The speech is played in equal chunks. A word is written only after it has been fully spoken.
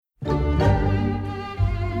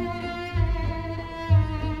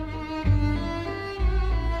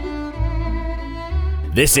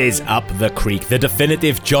This is Up the Creek, the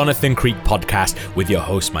definitive Jonathan Creek podcast with your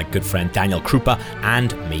host, my good friend Daniel Krupa,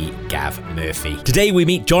 and me, Gav Murphy. Today we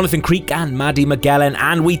meet Jonathan Creek and Maddie Magellan,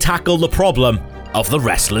 and we tackle the problem of the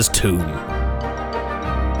wrestler's tomb.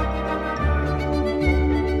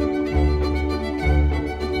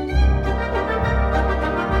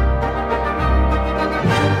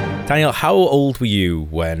 Daniel, how old were you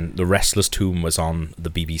when The Wrestler's Tomb was on the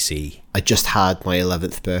BBC? I just had my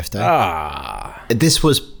 11th birthday. This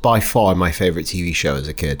was by far my favourite TV show as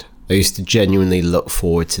a kid. I used to genuinely look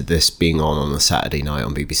forward to this being on a Saturday night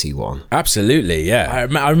on BBC One. Absolutely, yeah.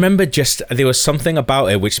 I remember there was something about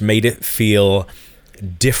it which made it feel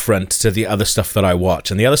different to the other stuff that I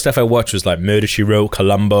watched. And the other stuff I watched was like Murder, She Wrote,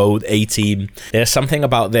 Columbo, A-Team. There's something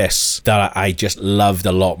about this that I just loved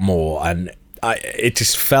a lot more, and it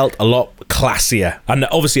just felt a lot classier. And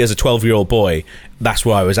obviously as a 12-year-old boy, that's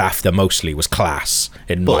what I was after mostly, was class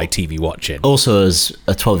in my TV watching. Also, as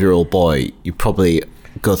a 12-year-old boy, you probably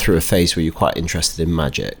go through a phase where you're quite interested in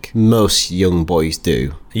magic. Most young boys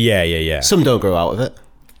do. Yeah. Some don't grow out of it.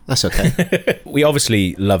 That's okay. We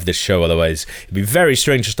obviously love this show, otherwise it'd be very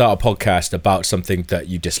strange to start a podcast about something that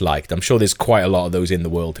you disliked. I'm sure there's quite a lot of those in the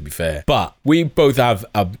world, to be fair. But we both have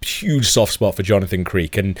a huge soft spot for Jonathan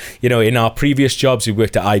Creek. And, you know, in our previous jobs, we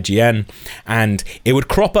worked at IGN, and it would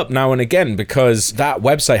crop up now and again because that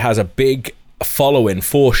website has a big following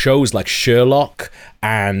for shows like Sherlock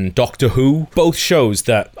and Doctor Who, both shows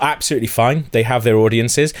that are absolutely fine. They have their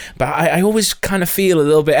audiences, but I always kind of feel a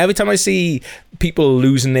little bit, every time I see people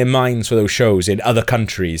losing their minds for those shows in other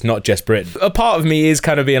countries, not just Britain, a part of me is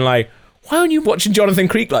kind of being like, why aren't you watching Jonathan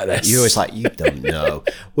Creek like this? You're always like, you don't know.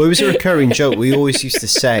 Well, it was a recurring joke. We always used to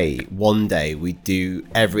say one day we'd do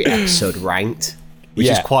every episode ranked, which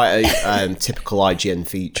is quite a typical IGN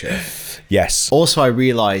feature. Yes. Also, I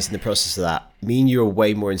realised in the process of that, me and you are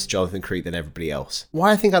way more into Jonathan Creek than everybody else.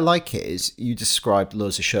 Why I think I like it is you described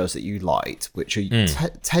loads of shows that you liked, which are,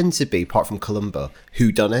 tend to be, apart from Columbo,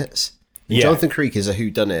 whodunits. Yeah. Jonathan Creek is a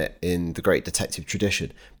whodunit in the great detective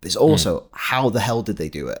tradition, but it's also how the hell did they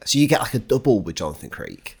do it? So you get like a double with Jonathan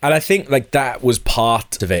Creek. And I think like that was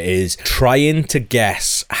part of it, is trying to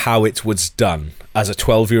guess how it was done as a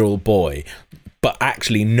 12-year-old boy, but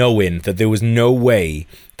actually knowing that there was no way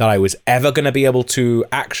that I was ever going to be able to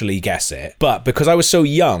actually guess it. But because I was so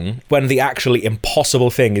young, when the actually impossible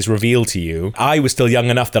thing is revealed to you, I was still young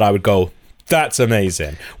enough that I would go, that's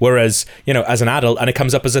amazing. Whereas, you know, as an adult, and it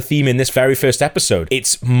comes up as a theme in this very first episode,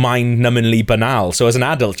 it's mind-numbingly banal. So as an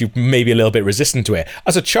adult, you may be a little bit resistant to it.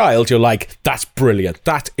 As a child, you're like, that's brilliant.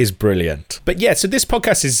 That is brilliant. But yeah, so this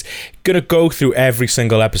podcast is going to go through every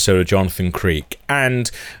single episode of Jonathan Creek.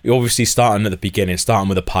 And obviously starting at the beginning, starting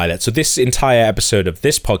with a pilot. So this entire episode of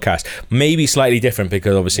this podcast may be slightly different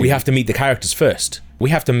because obviously we have to meet the characters first. We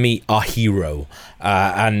have to meet our hero.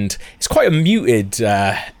 And it's quite a muted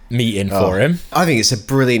meeting for him. I think it's a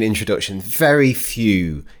brilliant introduction. Very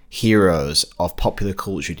few heroes of popular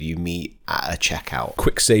culture do you meet at a checkout.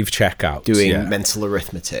 Quick save checkout. Doing mental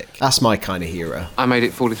arithmetic. That's my kind of hero. I made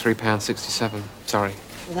it £43.67. Sorry.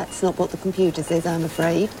 Well, that's not what the computer says, I'm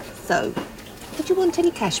afraid. So, did you want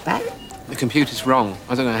any cash back? The computer's wrong.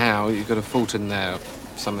 I don't know how. You've got a fault in there.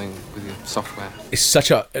 Something with your software. It's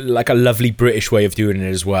such a lovely British way of doing it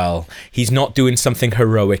as well. He's not doing something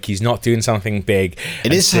heroic. He's not doing something big.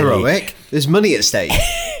 It is heroic. There's money at stake.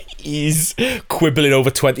 He's quibbling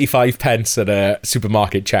over 25 pence at a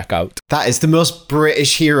supermarket checkout. That is the most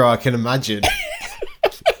British hero I can imagine.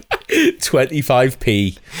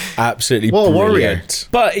 25p. Absolutely what a brilliant.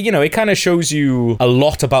 Warrior. But, you know, it kind of shows you a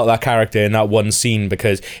lot about that character in that one scene,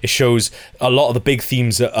 because it shows a lot of the big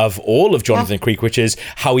themes of all of Jonathan Creek, which is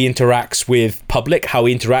how he interacts with public, how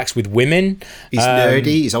he interacts with women. He's nerdy,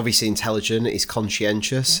 he's obviously intelligent, he's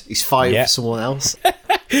conscientious, he's fighting for someone else.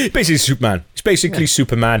 Basically Superman. He's basically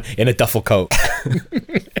Superman in a duffel coat.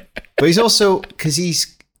 But he's also, because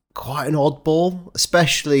he's quite an oddball,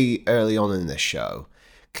 especially early on in this show,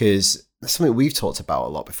 because that's something we've talked about a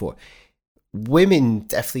lot before. Women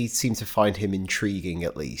definitely seem to find him intriguing,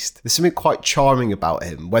 at least. There's something quite charming about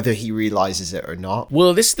him, whether he realises it or not.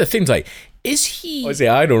 Well, this is the thing, like, is he... Honestly,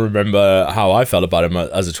 I don't remember how I felt about him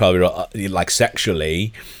as a 12-year-old, like,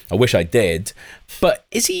 sexually. I wish I did. But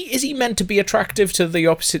is he meant to be attractive to the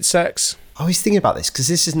opposite sex? I was thinking about this, because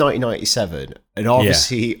this is 1997, and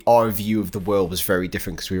obviously our view of the world was very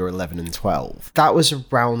different because we were 11 and 12. That was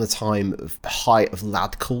around the time of the height of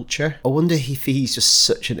lad culture. I wonder if he's just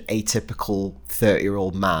such an atypical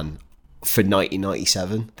 30-year-old man, for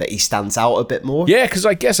 1997 that he stands out a bit more. Yeah, because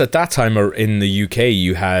I guess at that time in the UK,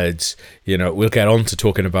 you had, we'll get on to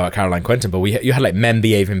talking about Caroline Quentin, but you had like Men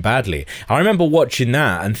Behaving Badly. I remember watching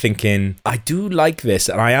that and thinking, I do like this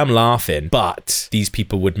and I am laughing, but these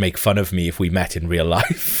people would make fun of me if we met in real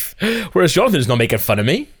life. Whereas Jonathan's not making fun of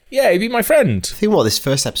me. Yeah, he'd be my friend. I think what this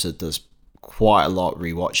first episode does quite a lot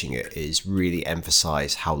rewatching it is really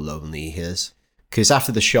emphasize how lonely he is. Because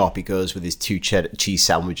after the shop, he goes with his 2 cheese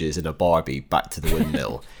sandwiches and a Barbie back to the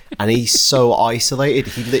windmill. And he's so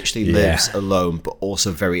isolated. He literally lives alone, but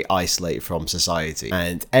also very isolated from society.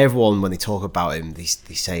 And everyone, when they talk about him, they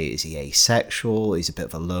say, is he asexual? He's a bit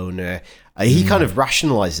of a loner. He kind of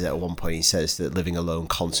rationalizes it at one point. He says that living alone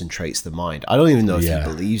concentrates the mind. I don't even know if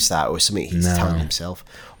he believes that or something he's telling himself.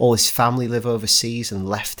 All his family live overseas and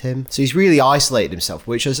left him. So he's really isolated himself,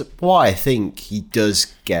 which is why I think he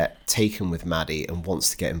does get taken with Maddie and wants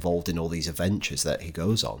to get involved in all these adventures that he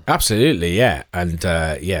goes on. Absolutely, yeah. And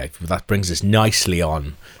that brings us nicely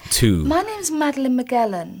on to... My name's Madeline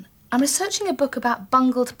Magellan. I'm researching a book about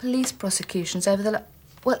bungled police prosecutions over the...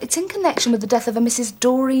 Well, it's in connection with the death of a Mrs.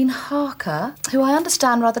 Doreen Harker, who I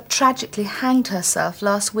understand rather tragically hanged herself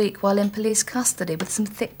last week while in police custody with some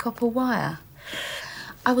thick copper wire.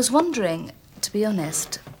 I was wondering, to be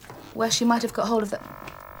honest, where she might have got hold of the...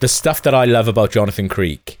 The stuff that I love about Jonathan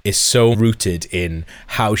Creek is so rooted in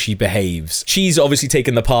how she behaves. She's obviously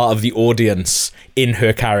taken the part of the audience in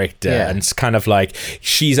her character, and it's kind of like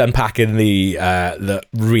she's unpacking the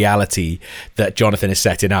reality that Jonathan is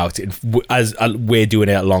setting out as we're doing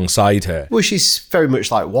it alongside her. Well, she's very much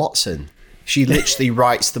like Watson. She literally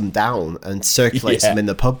writes them down and circulates them in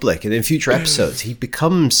the public. And in future episodes, he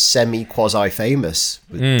becomes semi-quasi-famous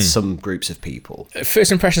with some groups of people.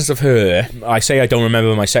 First impressions of her, I say I don't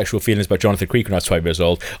remember my sexual feelings about Jonathan Creek when I was 12 years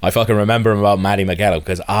old. I fucking remember about Maddie Magellan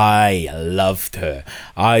because I loved her.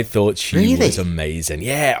 I thought she was amazing.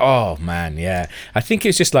 Yeah, oh man, yeah. I think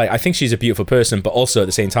it's just like, I think she's a beautiful person, but also at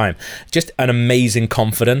the same time, just an amazing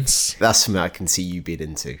confidence. That's something I can see you being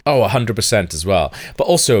into. Oh, 100% as well. But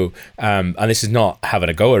also, and this is not having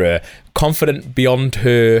a go at her, confident beyond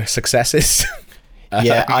her successes.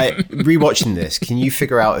 Yeah, rewatching this, can you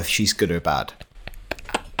figure out if she's good or bad?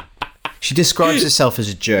 She describes herself as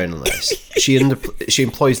a journalist. She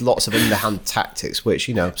employs lots of underhand tactics, which,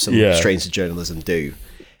 some strains of journalism do.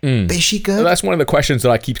 But is she good? Well, that's one of the questions that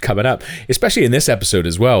I keep coming up, especially in this episode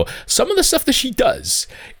as well. Some of the stuff that she does,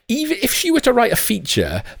 even if she were to write a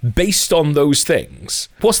feature based on those things,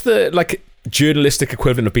 what's the, journalistic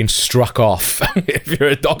equivalent of being struck off if you're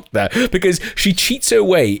a doctor? Because she cheats her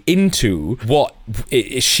way into what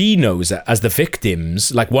she knows as the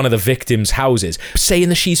victims, like one of the victims' houses, saying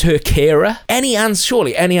that she's her carer. Any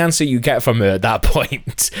answer you get from her at that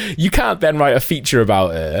point, you can't then write a feature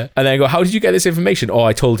about her and then go, how did you get this information? Oh,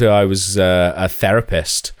 I told her I was a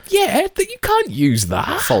therapist. Yeah, you can't use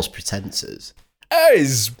that. False pretenses. That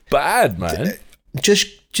is bad, man.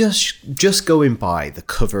 Just going by the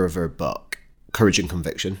cover of her book, Courage and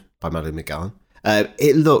Conviction by Madeline Magellan,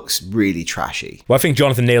 it looks really trashy. Well, I think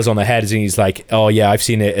Jonathan nails on the head, and he's like, oh yeah, I've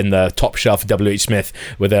seen it in the top shelf of W.H. Smith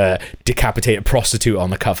with a decapitated prostitute on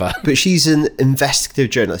the cover. But she's an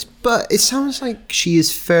investigative journalist. But it sounds like she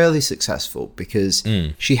is fairly successful because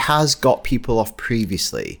she has got people off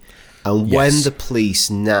previously. And when the police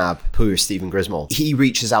nab poor Stephen Griswold, he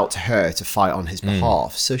reaches out to her to fight on his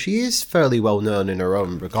behalf. So she is fairly well known in her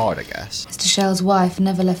own regard, I guess. Mr. Shell's wife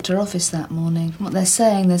never left her office that morning. From what they're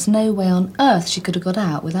saying, there's no way on earth she could have got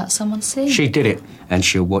out without someone seeing her. She did it, and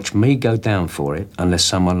she'll watch me go down for it unless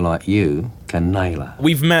someone like you can nail her.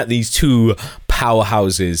 We've met these two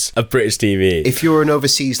powerhouses of British TV. If you're an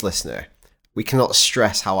overseas listener, we cannot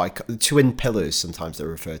stress how twin pillars sometimes they're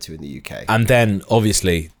referred to in the UK. And then,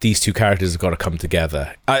 obviously, these two characters have got to come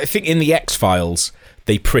together. I think in the X-Files,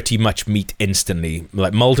 they pretty much meet instantly.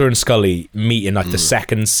 Like Mulder and Scully meet in the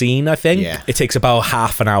second scene, I think. Yeah. It takes about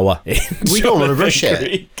half an hour. We don't want to rush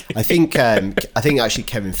it. I think actually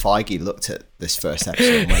Kevin Feige looked at this first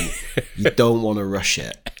episode and went, you don't want to rush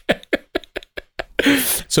it.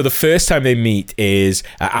 So the first time they meet is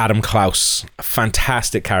Adam Klaus, a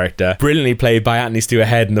fantastic character, brilliantly played by Anthony Stewart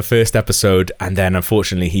Head in the first episode, and then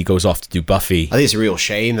unfortunately he goes off to do Buffy. I think it's a real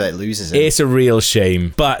shame that it loses him. It's a real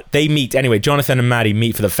shame. But they meet anyway. Jonathan and Maddie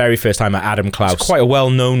meet for the very first time at Adam Klaus. He's quite a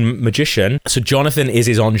well-known magician. So Jonathan is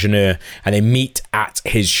his ingenue, and they meet at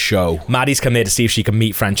his show. Maddie's come there to see if she can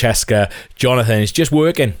meet Francesca. Jonathan is just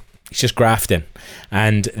working. He's just grafting.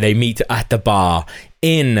 And they meet at the bar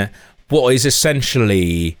in what is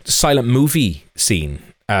essentially a silent movie scene.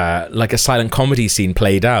 like a silent comedy scene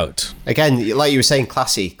played out. Again, like you were saying,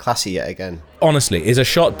 classy yet again. Honestly, is a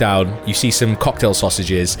shot down, you see some cocktail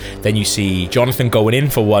sausages, then you see Jonathan going in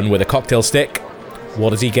for one with a cocktail stick.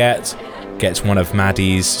 What does he get? Gets one of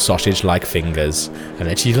Maddie's sausage-like fingers, and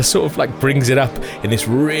then she just sort of like brings it up in this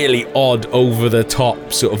really odd,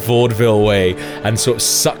 over-the-top sort of vaudeville way, and sort of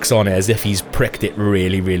sucks on it as if he's pricked it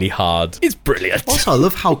really, really hard. It's brilliant. Also, I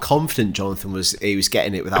love how confident Jonathan was. He was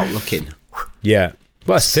getting it without looking. Yeah.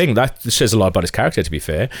 Well, that's the thing. That says a lot about his character, to be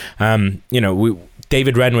fair.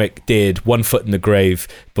 David Renwick did One Foot in the Grave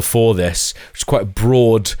before this, which is quite a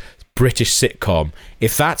broad British sitcom.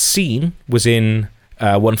 If that scene was in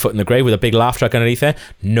One Foot in the Grave with a big laugh track underneath it,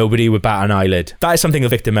 nobody would bat an eyelid. That is something that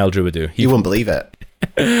Victor Meldrew would do. You wouldn't believe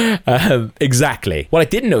it. Exactly. What I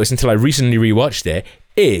didn't notice until I recently rewatched it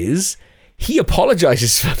is he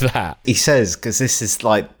apologizes for that. He says, because this is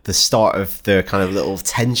like the start of the kind of little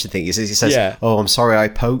tension thing. He says, Yeah. "Oh, I'm sorry I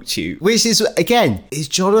poked you." Which is, again, is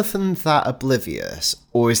Jonathan that oblivious?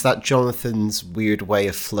 Or is that Jonathan's weird way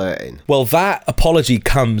of flirting? Well, that apology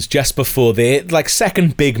comes just before the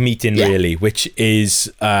second big meeting, really, which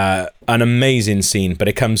is an amazing scene, but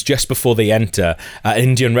it comes just before they enter an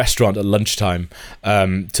Indian restaurant at lunchtime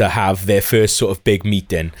to have their first sort of big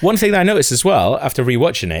meeting. One thing that I noticed as well after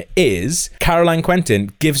rewatching it is Caroline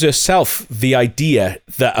Quentin gives herself the idea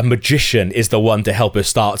that a magician is the one to help her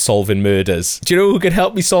start solving murders. Do you know who could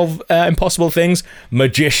help me solve impossible things?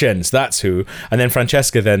 Magicians, that's who. And then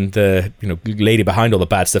Francesca, then the lady behind all the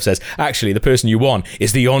bad stuff, says, actually, the person you want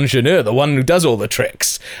is the ingénieur, the one who does all the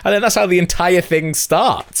tricks. And then that's how the entire thing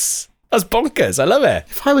starts. That's bonkers. I love it.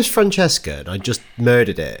 If I was Francesca and I just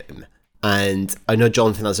murdered him, and I know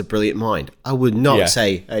Jonathan has a brilliant mind, I would not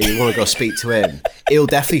say, "Hey, you want to go speak to him?" He'll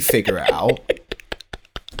definitely figure it out.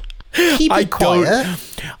 Keep it quiet.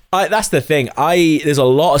 That's the thing. There's a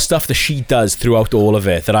lot of stuff that she does throughout all of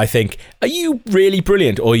it that I think, are you really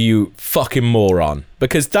brilliant or are you fucking moron?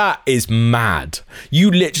 Because that is mad.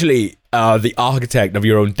 You literally are the architect of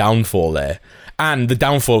your own downfall there. And the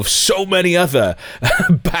downfall of so many other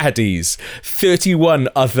baddies. 31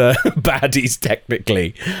 other baddies,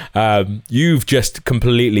 technically. You've just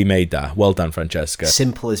completely made that. Well done, Francesca.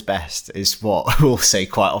 Simple is best, is what we'll say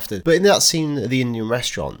quite often. But in that scene at the Indian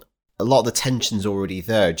restaurant, a lot of the tension's already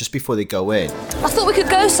there just before they go in. I thought we could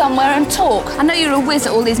go somewhere and talk. I know you're a whiz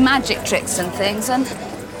at all these magic tricks and things, and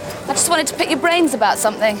I just wanted to pick your brains about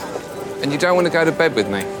something. And you don't want to go to bed with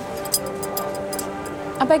me?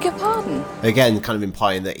 I beg your pardon? Again, kind of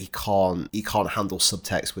implying that he can't handle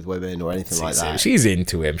subtext with women or anything like that. She's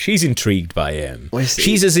into him. She's intrigued by him. Well, see-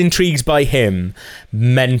 She's as intrigued by him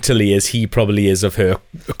mentally as he probably is of her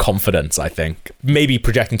confidence, I think. Maybe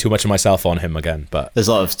projecting too much of myself on him again, but... There's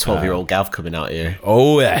a lot of 12-year-old Gav coming out here.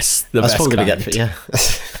 Oh, yes. That's probably going to get...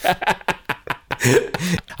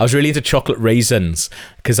 I was really into chocolate raisins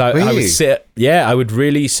because I would sit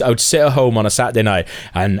at home on a Saturday night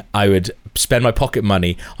and I would spend my pocket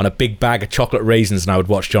money on a big bag of chocolate raisins and I would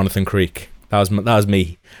watch Jonathan Creek. That was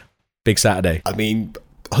me. Big Saturday. I mean,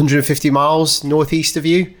 150 miles northeast of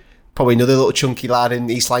you, probably another little chunky lad in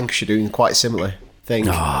East Lancashire doing quite a similar thing.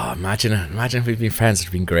 Oh, imagine if we'd been friends.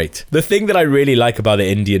 It'd been great. The thing that I really like about the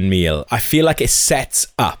Indian meal, I feel like it sets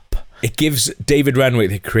up. It gives David Renwick,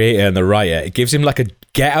 the creator and the writer, it gives him like a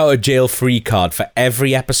get out of jail free card for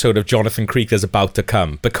every episode of Jonathan Creek that's about to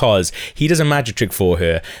come, because he does a magic trick for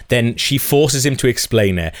her, then she forces him to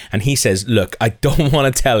explain it, and he says, look, I don't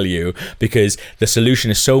want to tell you because the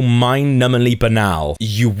solution is so mind-numbingly banal,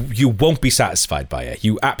 you won't be satisfied by it.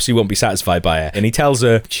 You absolutely won't be satisfied by it. And he tells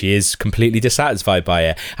her she is completely dissatisfied by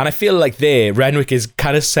it. And I feel like Renwick is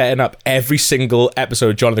kind of setting up every single episode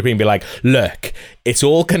of Jonathan Creek and be like, look, it's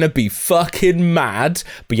all gonna be fucking mad,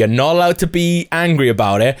 but you're not allowed to be angry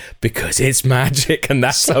about it because it's magic and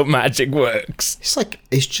that's how magic works.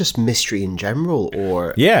 It's just mystery in general,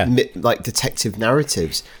 or like detective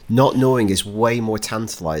narratives. Not knowing is way more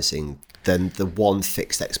tantalizing than the one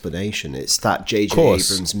fixed explanation. It's that J.J.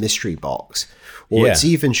 Abrams mystery box, or it's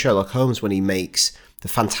even Sherlock Holmes when he makes the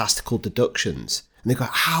fantastical deductions and they go,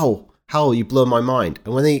 how you blow my mind.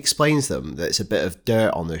 And when he explains them, that it's a bit of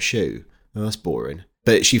dirt on their shoe. Oh, that's boring.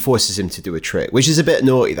 But she forces him to do a trick, which is a bit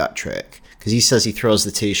naughty, that trick, because he says he throws the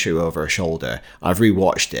tissue over her shoulder. I've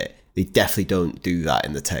rewatched it. They definitely don't do that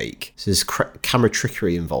in the take. So there's camera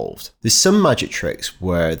trickery involved. There's some magic tricks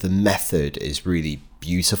where the method is really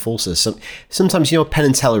beautiful. So sometimes, Penn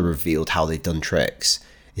and Teller revealed how they've done tricks.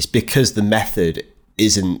 It's because the method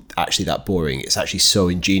isn't actually that boring. It's actually so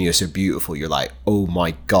ingenious or beautiful. You're like, oh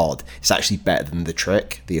my God, it's actually better than the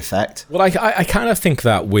trick, the effect. Well, I kind of think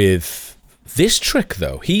that with This trick,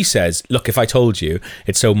 though, he says, look, if I told you,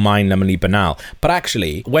 it's so mind-numbingly banal. But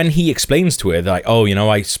actually, when he explains to her, like, oh,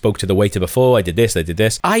 I spoke to the waiter before, I did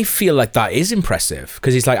this, I feel like that is impressive.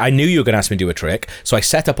 Because he's like, I knew you were going to ask me to do a trick, so I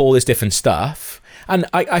set up all this different stuff. And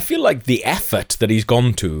I feel like the effort that he's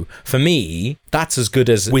gone to, for me, that's as good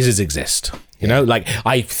as Wizards exist. Like,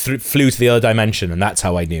 I flew to the other dimension, and that's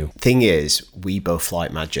how I knew. Thing is, we both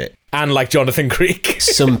like magic. And like Jonathan Creek.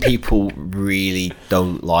 Some people really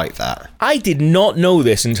don't like that. I did not know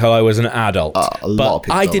this until I was an adult. A lot of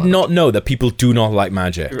people I did not know that people do not like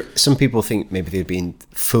magic. Some people think maybe they've been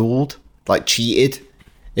fooled, like cheated,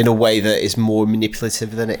 in a way that is more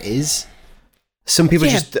manipulative than it is. Some people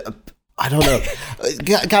just... I don't know.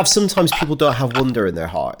 Gav, sometimes people don't have wonder in their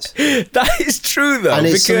hearts. That is true, though. And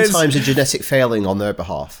it's sometimes a genetic failing on their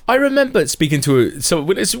behalf. I remember speaking to... So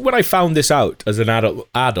when I found this out as an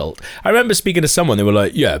adult, I remember speaking to someone, they were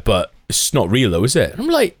like, yeah, but it's not real, though, is it? And I'm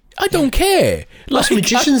like, I don't care. Most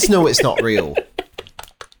magicians know it's not real.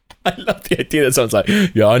 I love the idea that sounds like,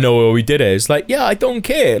 yeah, I know where we did it. It's like, yeah, I don't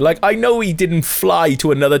care. Like, I know he didn't fly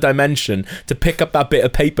to another dimension to pick up that bit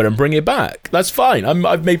of paper and bring it back. That's fine.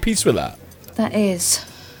 I've made peace with that. That is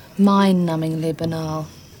mind-numbingly banal.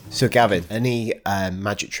 So, Gavin, any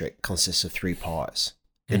magic trick consists of 3 parts.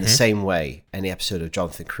 In the same way, any episode of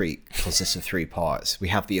Jonathan Creek consists of 3 parts. We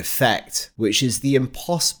have the effect, which is the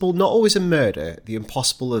impossible, not always a murder, the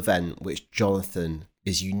impossible event which Jonathan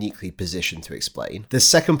is uniquely positioned to explain. The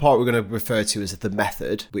second part we're going to refer to as the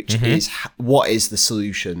method, which is what is the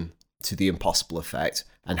solution to the impossible effect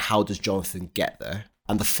and how does Jonathan get there?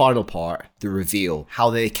 And the final part, the reveal, how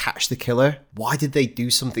they catch the killer. Why did they do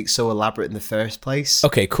something so elaborate in the first place?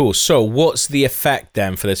 Okay, cool. So what's the effect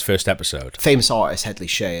then for this first episode? Famous artist Hedley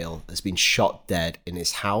Shale has been shot dead in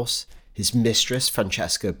his house. His mistress,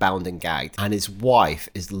 Francesca, bound and gagged, and his wife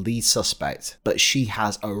is the lead suspect, but she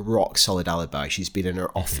has a rock-solid alibi. She's been in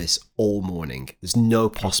her office all morning. There's no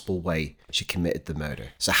possible way she committed the murder.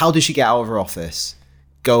 So how does she get out of her office,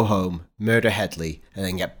 go home, murder Hedley, and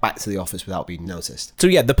then get back to the office without being noticed? So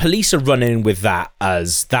yeah, the police are running with that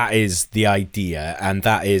as that is the idea, and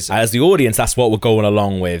that is, as the audience, that's what we're going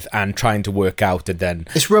along with and trying to work out, and then...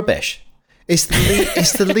 It's rubbish. It's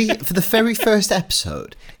the for the very first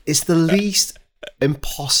episode, it's the least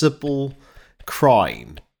impossible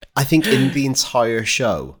crime, I think, in the entire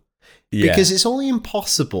show. Yeah. Because it's only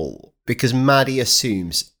impossible because Maddie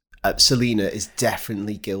assumes Selena is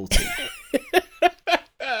definitely guilty.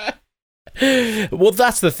 Well,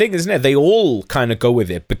 that's the thing, isn't it? They all kind of go with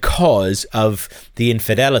it because of the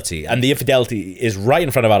infidelity. And the infidelity is right in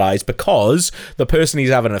front of our eyes because the person he's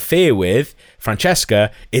having an affair with,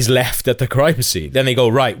 Francesca, is left at the crime scene. Then they go,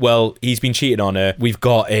 right, well, he's been cheating on her. We've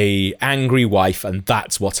got a angry wife, and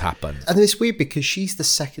that's what's happened. And it's weird because she's the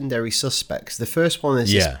secondary suspect. The first one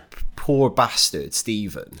is this poor bastard,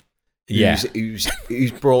 Stephen.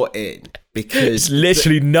 Who's brought in because it's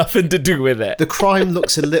literally nothing to do with it. The crime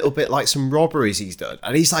looks a little bit like some robberies he's done,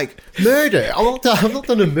 and he's like, murder? I've not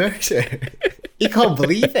done a murder. He can't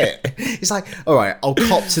believe it. He's like, all right, I'll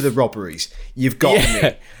cop to the robberies. You've got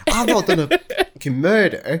me. I've not done a fucking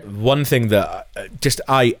murder. One thing that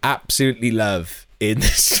I absolutely love in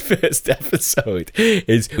this first episode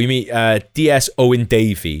is we meet DS Owen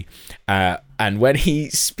Davey, and when he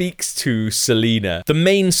speaks to Selena, the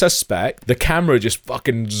main suspect, the camera just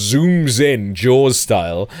fucking zooms in, Jaws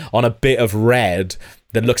style, on a bit of red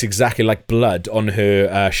that looks exactly like blood on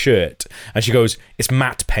her shirt. And she goes, it's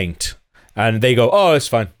matte paint. And they go, oh, it's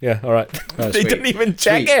fine. Yeah, all right. Oh, they don't even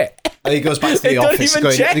check it. And he goes back to the office.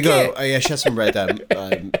 They go, oh, yeah, she has some red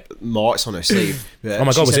marks on her sleeve. Oh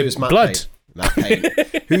my God, was it blood? Matte paint.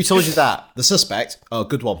 Who told you that? The suspect? Oh,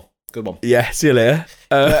 good one. Good one. Yeah, see you later.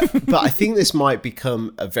 But I think this might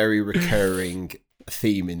become a very recurring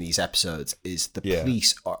theme in these episodes is the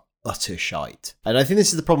police are utter shite. And I think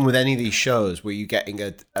this is the problem with any of these shows where you're getting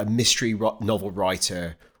a mystery novel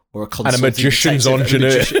writer or a magician's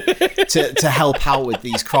engineer to help out with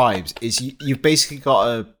these crimes is you've basically got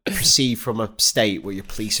to proceed from a state where your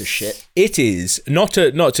police are shit. It is not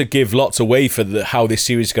to give lots away for how this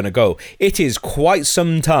series is going to go. It is quite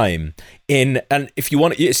some time and if you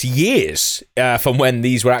want, it's years from when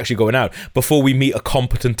these were actually going out before we meet a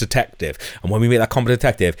competent detective. And when we meet that competent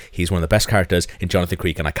detective, he's one of the best characters in Jonathan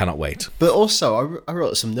Creek, and I cannot wait. But also, I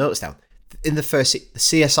wrote some notes down. In the first, the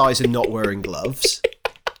CSIs are not wearing gloves.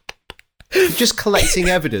 Just collecting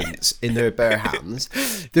evidence in their bare hands.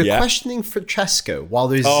 They're questioning Francesca while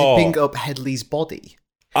they're zipping up Hedley's body.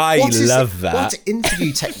 I love that. What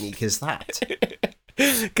interview technique is that?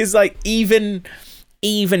 Because, like, even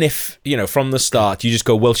even if, from the start, you just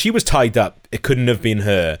go, well, she was tied up, it couldn't have been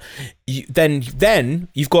her, then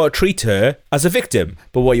you've got to treat her as a victim.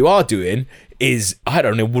 But what you are doing is, I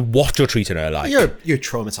don't know, what you're treating her like. You're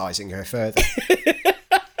traumatizing her further.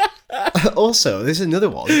 Also, there's another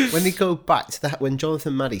one. When they go back to when Jonathan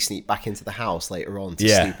and Maddie sneak back into the house later on to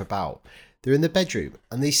sleep about, they're in the bedroom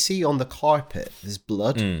and they see on the carpet there's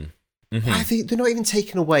blood. Mm-hmm. I think they're not even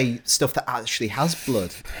taking away stuff that actually has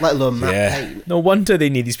blood, let alone matte paint. No wonder they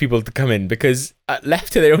need these people to come in, because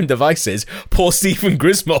left to their own devices, poor Stephen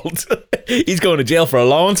Griswold, he's going to jail for a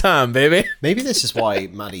long time, baby. Maybe this is why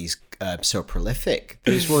Maddie's so prolific.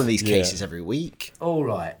 There's one of these cases every week. All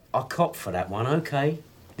right, I'll cop for that one, okay?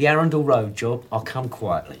 The Arundel Road job, I'll come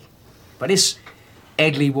quietly. But this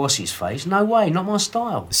Edley what's-his-face, no way, not my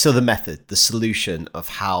style. So the method, the solution of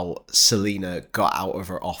how Selena got out of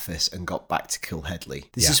her office and got back to kill Headley.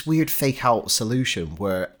 There's this weird fake-out solution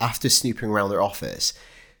where after snooping around their office,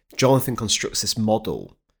 Jonathan constructs this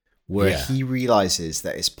model where he realises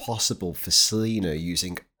that it's possible for Selena,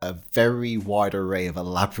 using a very wide array of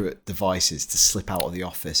elaborate devices, to slip out of the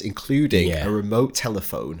office, including a remote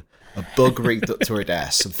telephone, a bug rigged up to her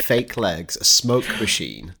desk, some fake legs, a smoke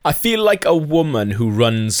machine. I feel like a woman who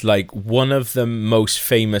runs like one of the most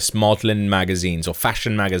famous modeling magazines or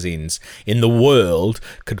fashion magazines in the world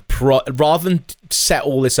could, rather than set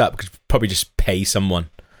all this up, could probably just pay someone.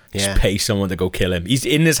 Just pay someone to go kill him. He's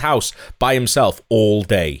in his house by himself all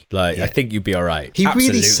day. I think you'd be all right. He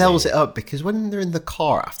really sells it up, because when they're in the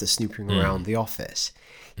car after snooping around the office,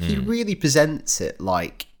 he really presents it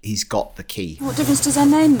like he's got the key. What difference does her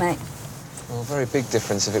name make? Well, a very big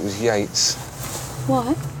difference if it was Yates.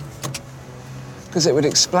 Why? Because it would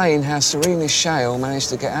explain how Serena Shale managed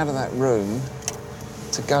to get out of that room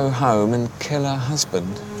to go home and kill her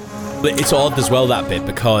husband. But it's odd as well, that bit,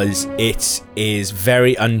 because it is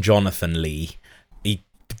very un-Jonathan Lee. He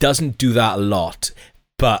doesn't do that a lot,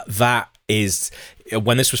 but that is...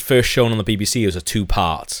 When this was first shown on the BBC, it was a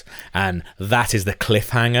 2-part, and that is the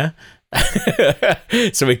cliffhanger.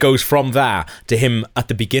 So it goes from that to him at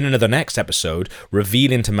the beginning of the next episode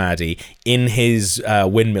revealing to Maddie in his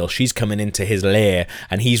windmill, she's coming into his lair,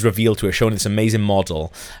 and he's revealed to her, showing this amazing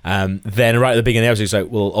model. Then right at the beginning of the episode, he's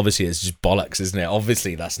like, well, obviously it's just bollocks, isn't it?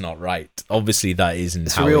 Obviously that's not right. Obviously that isn't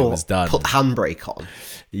it's how it was done. Put handbrake on.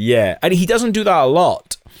 Yeah, and he doesn't do that a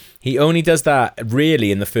lot. He only does that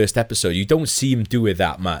really in the first episode. You don't see him do it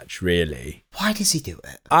that much, really. Why does he do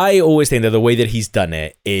it? I always think that the way that he's done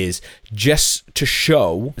it is just to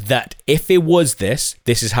show that if it was this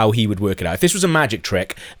is how he would work it out. If this was a magic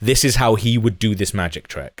trick, this is how he would do this magic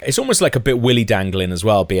trick. It's almost like a bit willy dangling as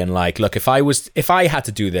well, being like, look, if I had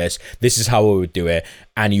to do this is how I would do it,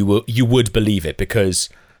 and you would believe it, because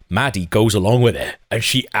Maddie goes along with it, and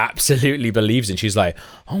she absolutely believes it. She's like,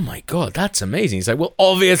 oh my God, that's amazing. He's like, well,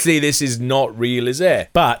 obviously this is not real, is it?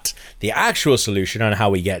 But the actual solution on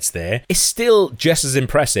how he gets there is still just as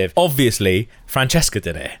impressive. Obviously, Francesca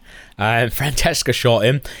did it. Francesca shot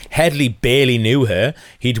him. Headley barely knew her.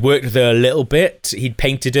 He'd worked with her a little bit. He'd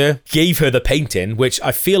painted her, gave her the painting, which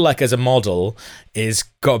I feel like as a model is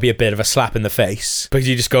got to be a bit of a slap in the face, because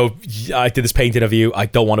you just go, I did this painting of you, I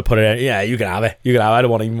don't want to put it in. Yeah, you can have it. You can have it. I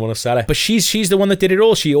don't even want to sell it. But she's the one that did it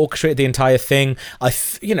all. She orchestrated the entire thing.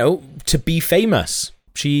 To be famous.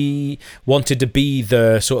 She wanted to be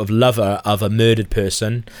the sort of lover of a murdered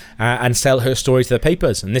person and sell her story to the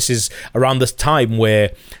papers. And this is around this time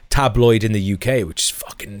where Tabloid in the UK, which is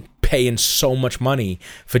fucking paying so much money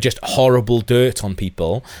for just horrible dirt on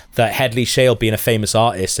people, that Headley Shale, being a famous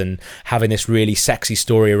artist and having this really sexy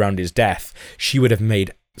story around his death, she would have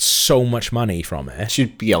made so much money from it.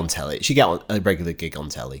 She'd be on telly. She'd get a regular gig on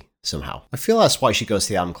telly somehow. I feel that's why she goes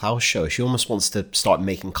to the Adam Klaus show. She almost wants to start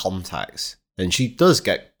making contacts. And she does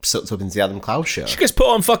get sucked up into the Adam Klaus show. She gets put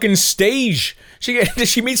on fucking stage.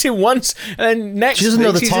 She meets him once, and then next she doesn't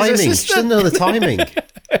know the timing. She doesn't know the timing.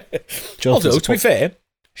 Although, to be fair,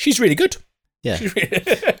 she's really good. Yeah.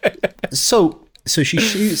 So she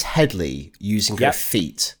shoots Headley using her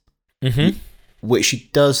feet. Mm-hmm. Which she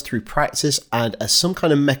does through practice and as some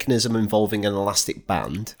kind of mechanism involving an elastic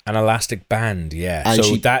band. An elastic band, yeah. And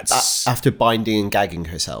so that's after binding and gagging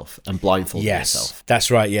herself and blindfolding herself. That's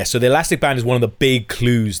right, yeah. So the elastic band is one of the big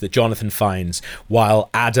clues that Jonathan finds while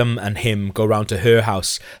Adam and him go round to her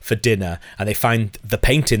house for dinner, and they find the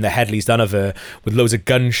painting that Headley's done of her with loads of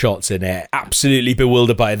gunshots in it. Absolutely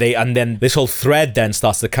bewildered by it. And then this whole thread then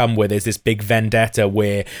starts to come where there's this big vendetta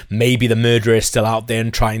where maybe the murderer is still out there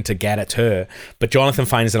and trying to get at her. But Jonathan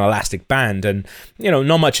finds an elastic band, and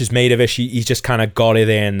not much is made of it. He's just kind of got it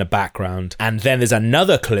there in the background. And then there's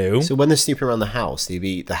another clue. So when they're snooping around the house, they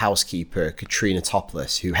meet the housekeeper, Katrina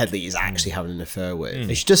Topless, who Headley is actually having an affair with.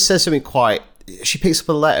 And she just says something quite... She picks up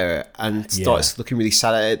a letter and starts looking really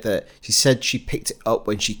sad at it, that she said she picked it up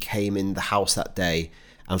when she came in the house that day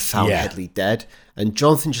and found Headley dead. And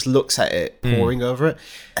Jonathan just looks at it, poring over it.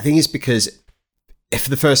 I think it's because... If for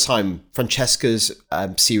the first time, Francesca's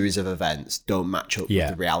series of events don't match up with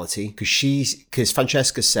the reality, because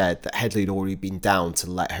Francesca said that Headley had already been down to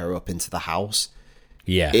let her up into the house.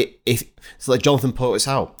 Yeah. It's like Jonathan points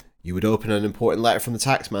out, you would open an important letter from the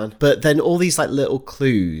tax man. But then all these like little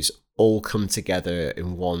clues all come together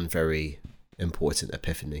in one very important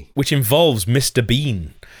epiphany. Which involves Mr.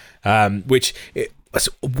 Bean, which...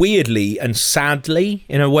 weirdly and sadly,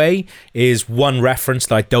 in a way, is one reference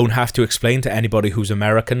that I don't have to explain to anybody who's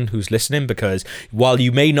American who's listening, because while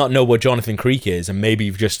you may not know what Jonathan Creek is, and maybe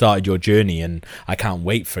you've just started your journey, and I can't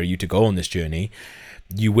wait for you to go on this journey,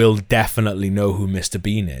 you will definitely know who Mr.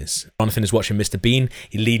 Bean is. Jonathan is watching Mr. Bean,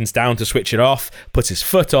 he leans down to switch it off, puts his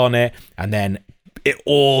foot on it, and then it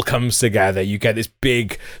all comes together. You get this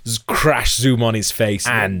big crash zoom on his face,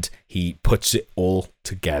 and he puts it all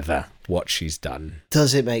together. What she's done.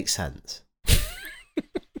 Does it make sense?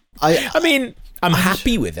 I mean, I'm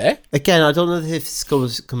happy with it. Again, I don't know if this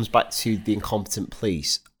comes back to the incompetent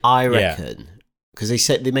police. I reckon, because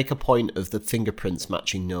they make a point of the fingerprints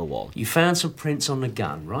matching no one. You found some prints on the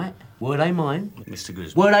gun, right? Were they mine? Mr.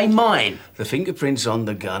 Guzman. Were they mine? The fingerprints on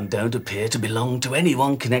the gun don't appear to belong to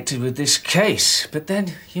anyone connected with this case. But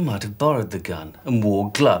then you might have borrowed the gun and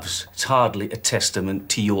wore gloves. It's hardly a testament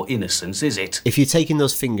to your innocence, is it? If you're taking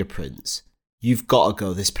those fingerprints, you've got to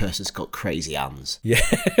go, this person's got crazy hands. Yeah.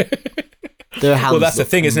 Their hands well, that's the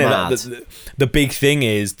thing, isn't mad. it? The big thing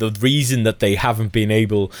is, the reason that they haven't been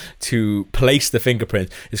able to place the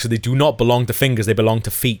fingerprints is because they do not belong to fingers, they belong to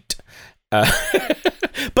feet.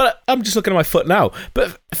 But I'm just looking at my foot now.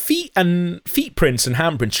 But feet prints and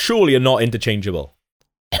handprints surely are not interchangeable.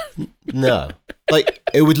 No. Like,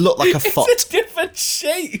 it would look like a foot. It's a different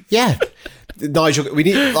shape. Yeah. Nigel, we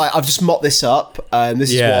need, like, I've just mocked this up.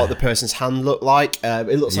 This is what the person's hand looked like.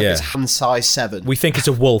 It looks like it's hand size 7. We think it's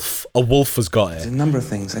a wolf. A wolf has got it. There's a number of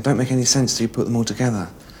things. They don't make any sense till you put them all together.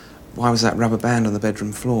 Why was that rubber band on the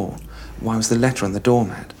bedroom floor? Why was the letter on the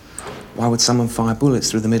doormat? Why would someone fire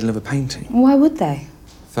bullets through the middle of a painting? Why would they?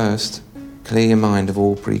 First, clear your mind of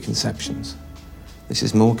all preconceptions. This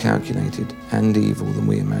is more calculated and evil than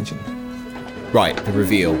we imagined. Right, the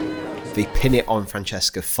reveal. They pin it on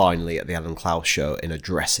Francesca finally at the Alan Clouse show in a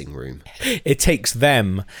dressing room. It takes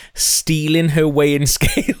them stealing her weighing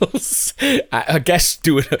scales. I guess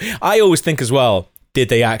I always think as well, did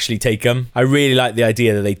they actually take them? I really like the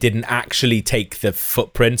idea that they didn't actually take the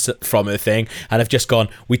footprints from her thing and have just gone,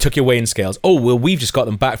 we took your weighing scales. Oh, well, we've just got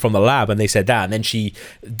them back from the lab. And they said that. And then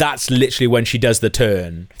that's literally when she does the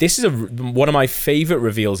turn. This is one of my favourite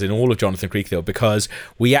reveals in all of Jonathan Creek, though, because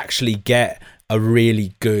we actually get a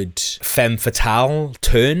really good femme fatale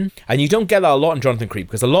turn, and you don't get that a lot in Jonathan Creek,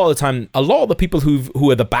 because a lot of the time, a lot of the people who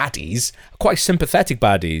are the baddies are quite sympathetic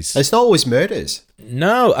baddies. It's not always murders.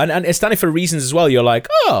 No, and it's done it for reasons as well. You're like,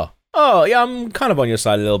 oh yeah, I'm kind of on your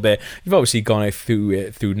side a little bit. You've obviously gone it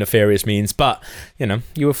through nefarious means, but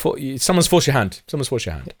someone's forced your hand.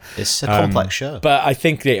 It's a complex show. But I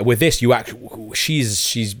think that with this,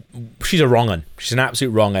 she's a wrong un. She's an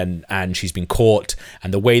absolute wrong un, and she's been caught.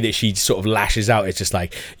 And the way that she sort of lashes out, it's just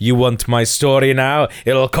like, you want my story now?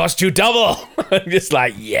 It'll cost you double. I'm just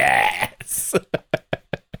like, yes.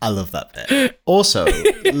 I love that bit. Also,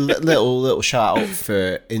 little shout out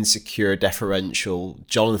for insecure, deferential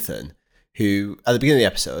Jonathan, who at the beginning of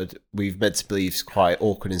the episode we've meant to believe is quite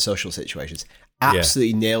awkward in social situations.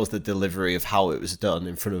 Absolutely nails the delivery of how it was done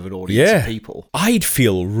in front of an audience of people. I'd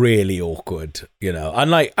feel really awkward, and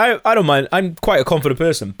like I don't mind. I'm quite a confident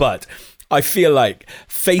person, but I feel like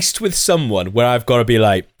faced with someone where I've got to be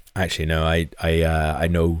like, actually, no, I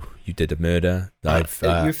know you did a murder.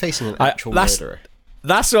 You're facing an actual murderer.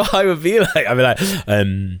 That's what I would be like. I'd be like,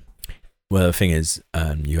 well, the thing is,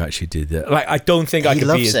 you actually did that. Like, I don't think I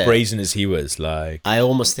could be as brazen as he was. Like, I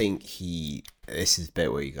almost think this is the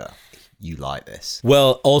bit where you go, you like this.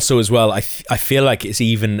 Well, also as well, I feel like it's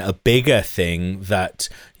even a bigger thing that,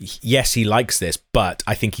 yes, he likes this, but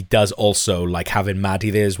I think he does also like having Maddie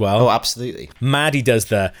there as well. Oh, absolutely. Maddie does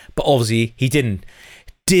but obviously he didn't.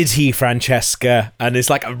 Did he, Francesca? And it's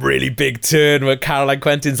like a really big turn where Caroline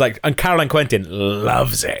Quentin's like, and Caroline Quentin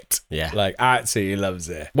loves it. Yeah. Like, absolutely loves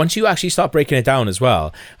it. Once you actually start breaking it down as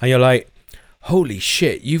well, and you're like, holy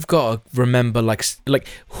shit, you've got to remember, like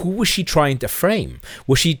who was she trying to frame?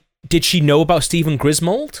 Was she did she know about Stephen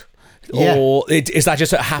Griswold? Yeah. Or is that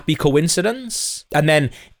just a happy coincidence? And then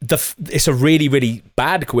it's a really, really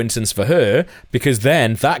bad coincidence for her, because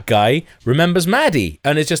then that guy remembers Maddie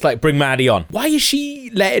and it's just like, bring Maddie on. Why is she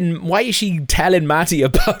telling Maddie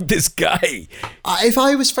about this guy? If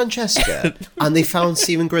I was Francesca and they found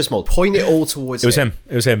Stephen Griswold, point it all towards him.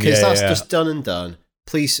 It was him. Because Yeah, that's yeah. just done and done.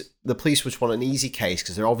 The police would want an easy case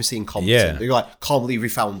because they're obviously incompetent. Yeah. They're like, can't believe we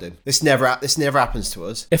found him. This never happens to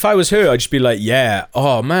us. If I was her, I'd just be like, yeah,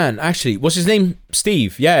 oh man, actually, what's his name?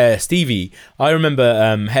 Steve. Yeah, Stevie. I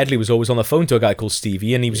remember Headley was always on the phone to a guy called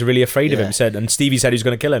Stevie and he was really afraid of him. And Stevie said he was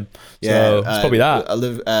going to kill him. So it's probably that.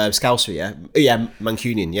 Scouser, yeah. Yeah,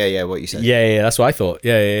 Mancunian. Yeah, what you said. Yeah, that's what I thought.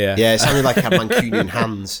 Yeah. Yeah, it sounded like he had Mancunian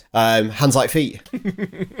hands. Hands like feet.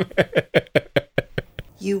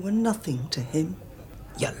 You were nothing to him.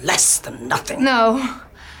 You're less than nothing. No,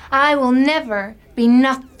 I will never be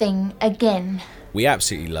nothing again. We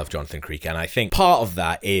absolutely love Jonathan Creek, and I think part of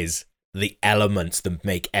that is the elements that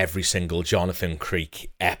make every single Jonathan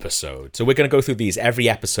Creek episode. So we're going to go through these every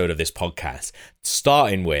episode of this podcast,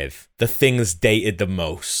 starting with the things dated the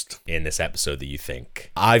most in this episode that you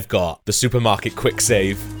think. I've got the supermarket quick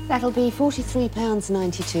save. That'll be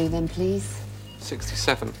 £43.92 then, please.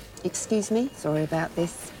 67. Excuse me? Sorry about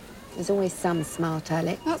this. There's always some smart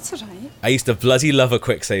aleck. That's all right. I used to bloody love a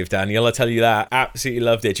quick save, Daniel. I'll tell you that. Absolutely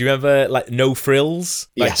loved it. Do you remember like No Frills?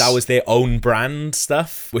 Like Yes. that was their own brand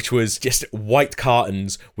stuff, which was just white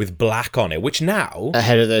cartons with black on it, which now...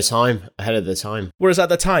 Ahead of their time. Whereas at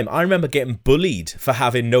the time, I remember getting bullied for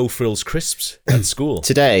having No Frills crisps at school.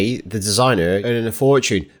 Today, the designer earning a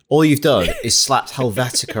fortune. All you've done is slapped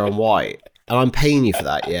Helvetica on white. And I'm paying you for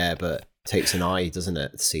that, yeah, but... Takes an eye, doesn't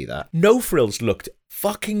it, to see that? No Frills looked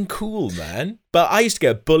fucking cool, man. But I used to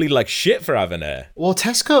get bullied like shit for having it. Well,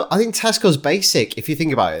 I think Tesco's basic, if you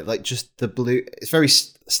think about it. Like, just the blue... It's very...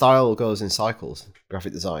 Style goes in cycles.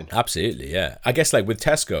 Graphic design. Absolutely, yeah. I guess like with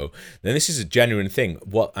Tesco, then this is a genuine thing.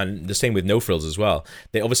 And the same with No Frills as well.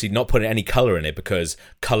 They obviously not putting any colour in it because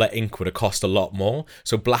colour ink would have cost a lot more.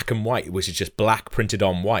 So black and white, which is just black printed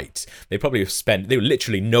on white, they probably have spent... They were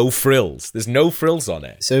literally no frills. There's no frills on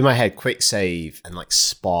it. So in my head, Quick Save and like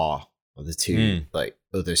Spar are the two like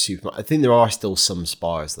other supermarkets. I think there are still some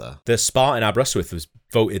Spars there. The Spar in Aberystwyth was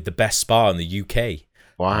voted the best Spar in the UK.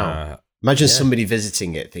 Wow. Imagine somebody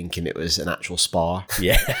visiting it thinking it was an actual Spar.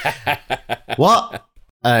 Yeah. What?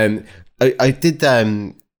 I did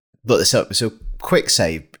look this up. So Quick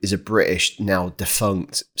Save is a British, now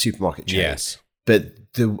defunct supermarket chain. Yes.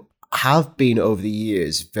 But there have been over the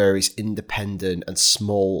years various independent and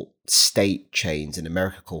small state chains in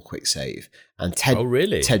America called Quick Save. And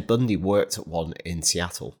Ted Bundy worked at one in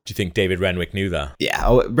Seattle. Do you think David Renwick knew that?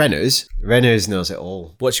 Yeah. Reynolds knows it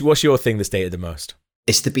all. What's your thing that's dated the most?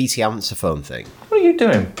 It's the BT answer phone thing. What are you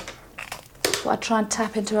doing? Well, I'd try and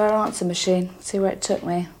tap into her answer machine, see where it took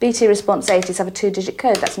me. BT Response 80s have a 2-digit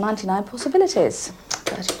code. That's 99 possibilities.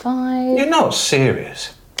 35. You're not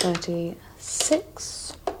serious.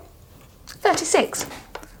 36. 36.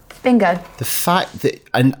 Bingo. The fact that,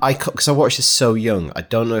 because I watched this so young, I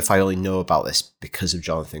don't know if I only know about this because of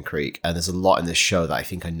Jonathan Creek, and there's a lot in this show that I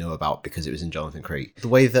think I know about because it was in Jonathan Creek. The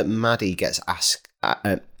way that Maddie gets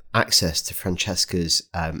access to Francesca's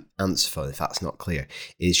answer phone, if that's not clear,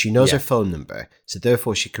 is she knows her phone number, so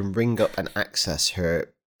therefore she can ring up and access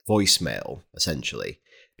her voicemail, essentially.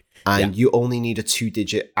 And you only need a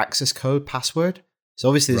 2-digit access code password. So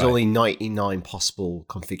obviously there's only 99 possible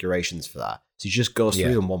configurations for that. So you just go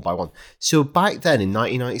through them one by one. So back then in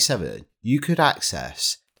 1997, you could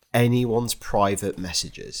access anyone's private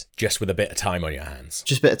messages. Just with a bit of time on your hands.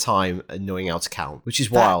 Just a bit of time and knowing how to count, which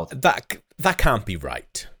is wild. That can't be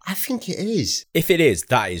right. I think it is. If it is,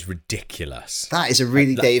 that is ridiculous. That is a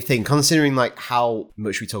really dated thing, considering like how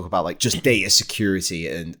much we talk about like just data security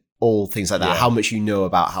and all things like that, how much you know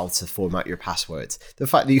about how to format your passwords. The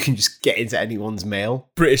fact that you can just get into anyone's mail.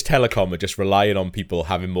 British Telecom are just relying on people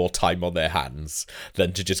having more time on their hands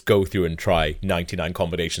than to just go through and try 99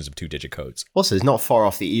 combinations of 2-digit codes. Also, it's not far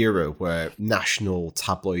off the era where national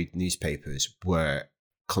tabloid newspapers were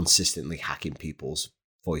consistently hacking people's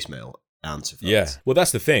voicemail answer phones. Yeah, well,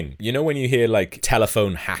 that's the thing. You know when you hear like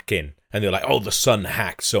telephone hacking and they're like, oh, the Sun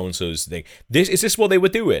hacked so-and-so's thing. Is this what they were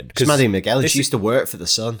doing? Because Maddie McGill, she used to work for the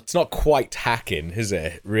Sun. It's not quite hacking, is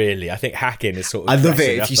it? Really? I think hacking is sort of... I love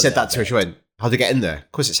it if you said that to her. She went, how'd they get in there?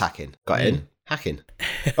 Of course it's hacking. Got in. Hacking.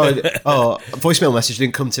 Oh, voicemail message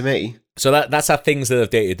didn't come to me. So that's our things that have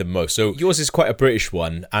dated the most. So yours is quite a British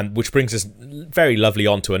one, and which brings us very lovely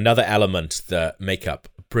on to another element that make up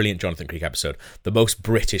a brilliant Jonathan Creek episode, the most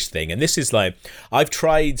British thing. And this is like, I've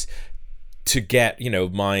tried to get,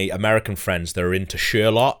 my American friends that are into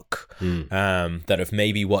Sherlock, that have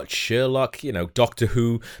maybe watched Sherlock, Doctor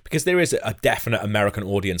Who, because there is a definite American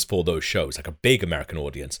audience for those shows, like a big American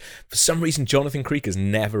audience. For some reason, Jonathan Creek has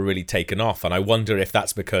never really taken off, and I wonder if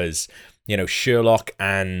that's because, Sherlock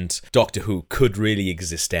and Doctor Who could really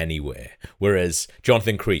exist anywhere, whereas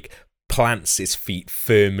Jonathan Creek plants his feet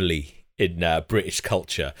firmly in British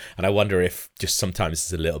culture, and I wonder if just sometimes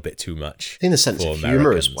it's a little bit too much. I think the sense of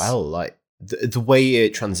humour as well, like the way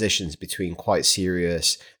it transitions between quite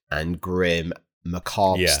serious and grim,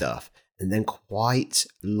 macabre stuff, and then quite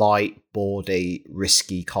light, bawdy,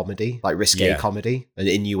 risky comedy, like risque comedy and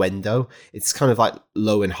innuendo. It's kind of like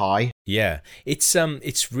low and high. Yeah,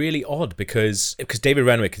 it's really odd because David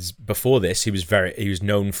Renwick is, before this, he was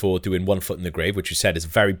known for doing One Foot in the Grave, which you said is a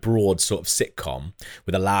very broad sort of sitcom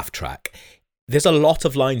with a laugh track. There's a lot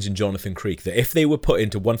of lines in Jonathan Creek that if they were put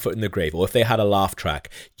into One Foot in the Grave, or if they had a laugh track,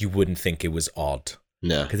 you wouldn't think it was odd.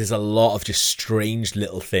 No. Because there's a lot of just strange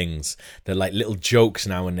little things. They're like little jokes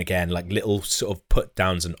now and again, like little sort of put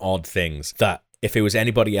downs and odd things that if it was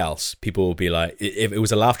anybody else, people would be like, if it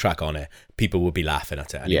was a laugh track on it, people would be laughing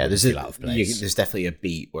at it. Yeah, there's definitely a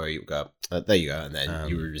beat where you go, there you go, and then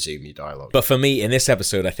you resume your dialogue. But for me, in this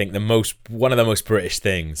episode, I think one of the most British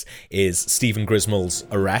things is Stephen Griswold's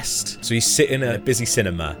arrest. So he's sitting in a busy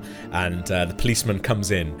cinema, and the policeman comes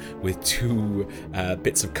in with two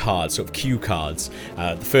bits of cards, sort of cue cards.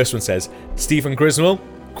 The first one says, Stephen Griswold? ?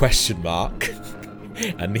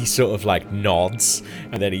 And he sort of like nods,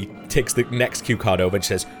 and then he takes the next cue card over and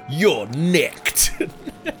says, "You're nicked."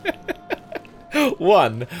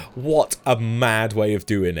 One, what a mad way of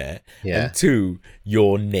doing it. Yeah. And two,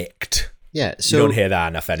 you're nicked. Yeah, so you don't hear that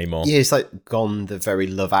enough anymore. Yeah, it's like gone the very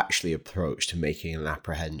Love Actually approach to making an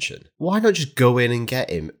apprehension. Why not just go in and get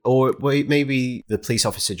him? Or wait, maybe the police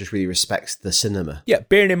officer just really respects the cinema. Yeah,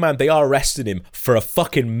 bearing in mind they are arresting him for a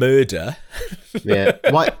fucking murder. Yeah,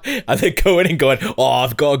 why? And they're going and going, "Oh,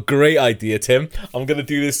 I've got a great idea, Tim. I'm going to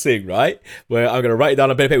do this thing, right? Where I'm going to write it down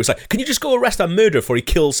on a bit of paper. It's like, can you just go arrest that murderer before he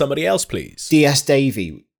kills somebody else, please?" DS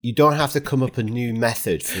Davey, you don't have to come up a new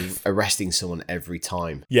method for arresting someone every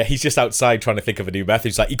time. Yeah, he's just outside trying to think of a new method.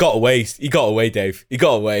 He's like, he got away, Dave. He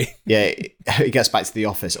got away. Yeah, he gets back to the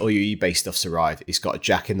office. All your eBay stuff's arrived. He's got a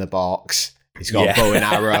jack in the box. He's got a bow and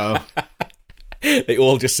arrow. They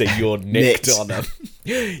all just say "you're nicked" on him.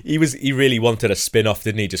 He really wanted a spin-off,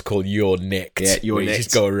 didn't he? Just called "You're Nicked." Yeah, you're nicked.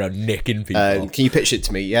 Just go around nicking people. Can you pitch it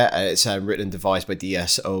to me? Yeah, it's written and devised by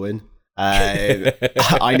DS Owen.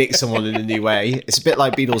 I nicked someone in a new way. It's a bit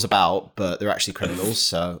like Beatles About, but they're actually criminals,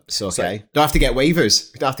 so it's okay. Don't have to get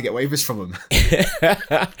waivers. We don't have to get waivers from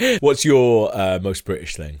them. What's your most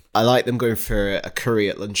British thing? I like them going for a curry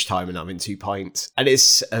at lunchtime and having 2 pints. And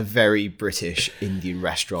it's a very British Indian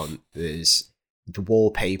restaurant. There's the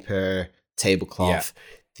wallpaper, tablecloth,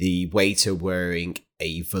 the waiter wearing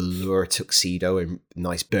a velour tuxedo in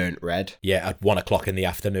nice burnt red. Yeah, at 1 o'clock in the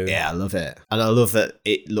afternoon. Yeah, I love it. And I love that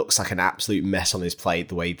it looks like an absolute mess on his plate,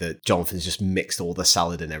 the way that Jonathan's just mixed all the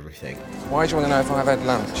salad and everything. Why do you want to know if I've had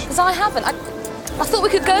lunch? Because I haven't. I thought we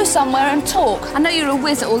could go somewhere and talk. I know you're a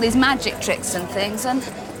whiz at all these magic tricks and things, and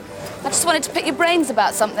I just wanted to pick your brains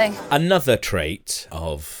about something. Another trait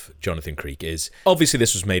of Jonathan Creek is, obviously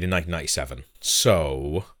this was made in 1997,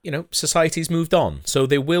 so, society's moved on. So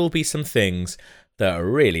there will be some things that are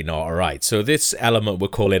really not alright. So this element we're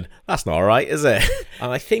calling, that's not alright, is it?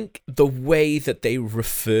 And I think the way that they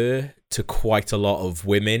refer to quite a lot of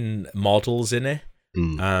women models in it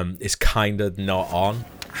is kind of not on.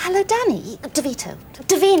 Hello, Danny DeVito.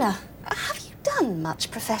 Davina, have you done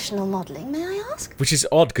much professional modelling, may I ask? Which is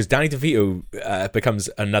odd, because Danny DeVito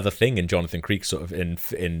becomes another thing in Jonathan Creek sort of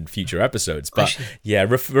in future episodes. But yeah,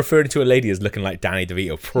 referring to a lady as looking like Danny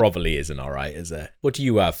DeVito probably isn't alright, is it? What do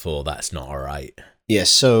you have for that's not alright? Yeah,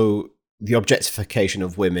 so the objectification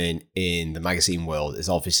of women in the magazine world is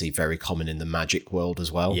obviously very common in the magic world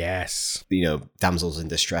as well. Yes. Damsels in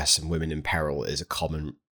distress and women in peril is a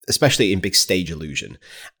common, especially in big stage illusion.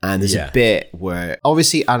 And there's a bit where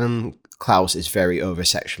obviously Adam Klaus is very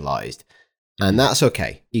over-sexualized, and that's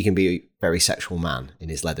okay. He can be a very sexual man in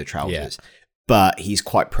his leather trousers. Yeah. But he's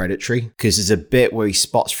quite predatory, because there's a bit where he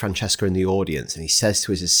spots Francesca in the audience and he says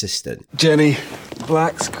to his assistant, "Jenny,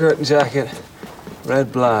 black skirt and jacket,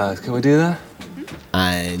 red blouse. Can we do that?"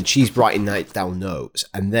 And she's writing down notes.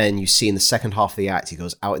 And then you see in the second half of the act, he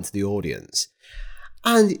goes out into the audience.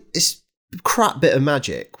 And it's a crap bit of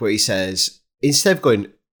magic where he says, instead of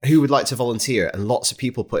going, "Who would like to volunteer?" and lots of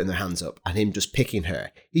people putting their hands up and him just picking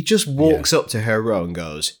her, he just walks up to her row and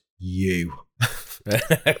goes, "You."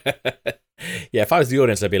 Yeah, if I was the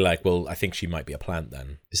audience, I'd be like, well, I think she might be a plant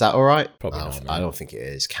then. Is that all right? Probably not. I don't think it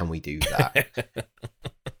is. Can we do that?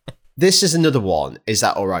 This is another one. Is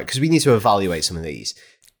that all right? Because we need to evaluate some of these.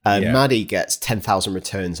 Maddie gets 10,000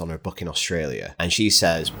 returns on her book in Australia, and she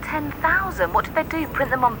says, 10,000? What did they do? Print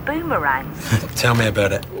them on boomerangs? Tell me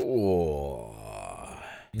about it. Oh.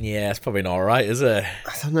 Yeah, it's probably not all right, is it?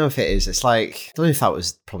 I don't know if it is. It's like, I don't know if that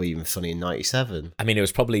was probably even funny in 97. I mean, it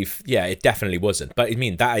was probably, it definitely wasn't. But I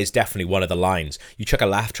mean, that is definitely one of the lines. You chuck a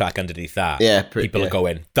laugh track underneath that. Yeah. People are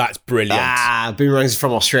going, that's brilliant. Boomerangs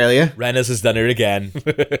from Australia. Rennes has done it again.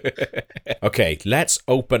 Okay, let's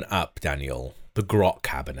open up, Daniel, the grot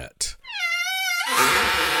cabinet.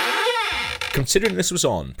 Considering this was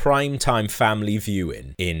on primetime family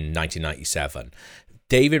viewing in 1997,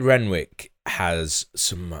 David Renwick has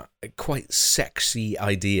some quite sexy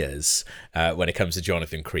ideas when it comes to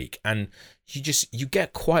Jonathan Creek, and you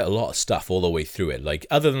get quite a lot of stuff all the way through it. Like,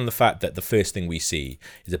 other than the fact that the first thing we see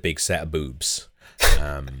is a big set of boobs,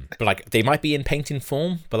 but like they might be in painting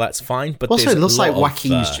form, but that's fine. But also, it looks like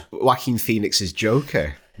of, Joaquin Phoenix's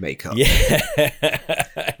Joker makeup. Yeah,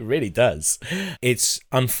 it really does. It's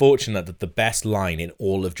unfortunate that the best line in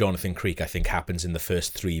all of Jonathan Creek, I think, happens in the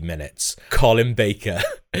first 3 minutes. Colin Baker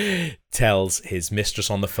tells his mistress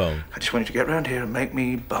on the phone, I just wanted to get round here and make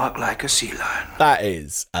me bark like a sea lion. That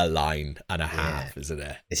is a line and a half, isn't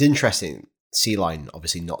it? It's interesting. Sea lion,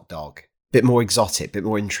 obviously not dog. Bit more exotic, bit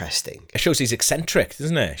more interesting. It shows he's eccentric,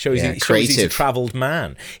 doesn't it? It shows creative. He's a travelled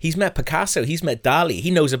man. He's met Picasso, he's met Dali,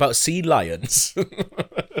 he knows about sea lions.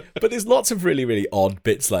 But there's lots of really, really odd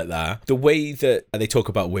bits like that. The way that they talk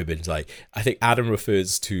about women, like, I think Adam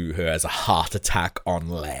refers to her as a heart attack on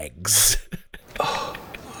legs. Oh,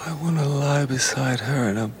 I want to lie beside her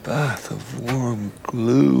in a bath of warm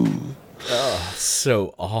glue. Oh,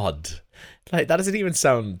 so odd. Like, that doesn't even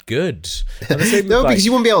sound good. No, because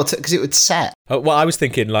you wouldn't be able to, because it would set. Well, I was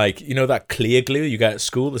thinking, like, you know that clear glue you get at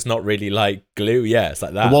school that's not really like glue? Yeah, it's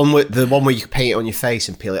like that. The one where you could paint it on your face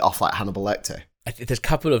and peel it off like Hannibal Lecter. There's a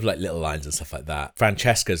couple of like little lines and stuff like that.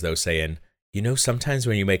 Francesca's, though, saying, you know, sometimes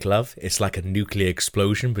when you make love, it's like a nuclear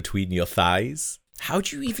explosion between your thighs. How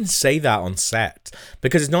do you even say that on set?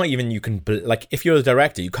 Because it's not even, you can, like, if you're the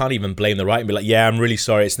director, you can't even blame the writer and be like, yeah, I'm really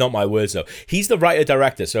sorry, it's not my words, though. He's the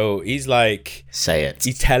writer-director, so he's like... Say it.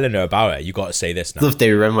 He's telling her about it. You got to say this now. Love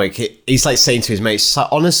David Renwick. He's like saying to his mates,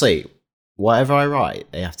 honestly, whatever I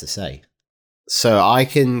write, they have to say. So I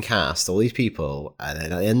can cast all these people, and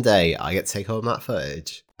then at the end of the day, I get to take home that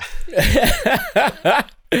footage.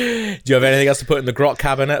 Do you have anything else to put in the grot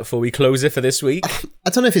cabinet before we close it for this week? I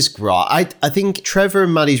don't know if it's grot. I think Trevor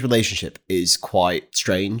and Maddie's relationship is quite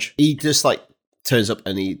strange. He just like turns up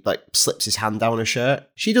and he like slips his hand down her shirt.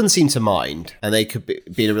 She doesn't seem to mind, and they could be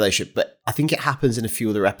in a relationship, but I think it happens in a few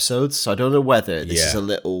other episodes, so I don't know whether this is a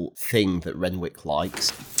little thing that Renwick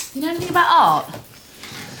likes. You know anything about art?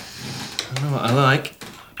 I know what I like.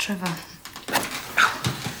 Trevor,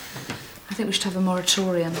 I think we should have a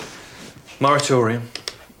moratorium. Moratorium?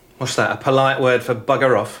 What's that, a polite word for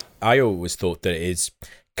bugger off? I always thought that it is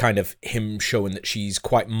kind of him showing that she's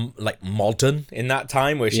quite like modern in that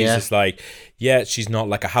time, where she's just like, she's not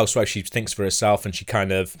like a housewife, she thinks for herself, and she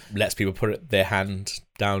kind of lets people put their hand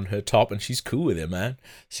down her top, and she's cool with it, man.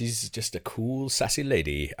 She's just a cool, sassy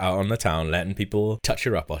lady out on the town, letting people touch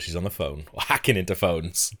her up while she's on the phone, or hacking into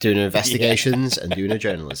phones. Doing her investigations and doing her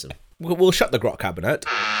journalism. We'll shut the grot cabinet.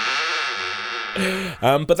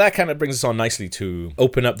 But that kind of brings us on nicely to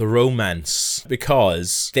open up the romance,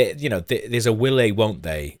 because there's a will they won't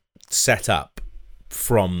they set up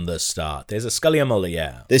from the start. There's a Scully and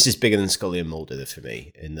Mulder, This is bigger than Scully and Mulder for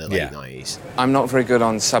me in the late 90s. I'm not very good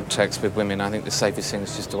on subtext with women. I think the safest thing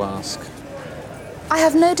is just to ask. I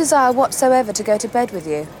have no desire whatsoever to go to bed with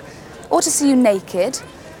you, or to see you naked,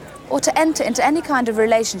 or to enter into any kind of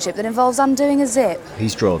relationship that involves undoing a zip.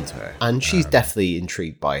 He's drawn to her, and she's definitely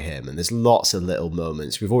intrigued by him, and there's lots of little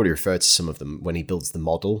moments. We've already referred to some of them when he builds the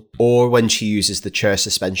model, or when she uses the chair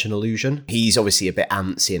suspension illusion. He's obviously a bit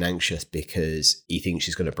antsy and anxious because he thinks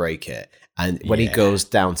she's going to break it, and when he goes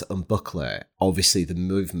down to unbuckle her, obviously the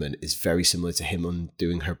movement is very similar to him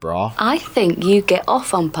undoing her bra. I think you get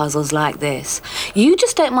off on puzzles like this. You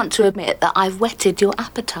just don't want to admit that I've whetted your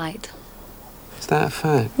appetite. Is that a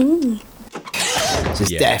fact? So there's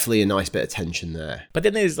definitely a nice bit of tension there. But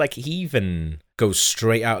then there's like, he even goes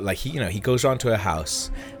straight out, like he goes around to her house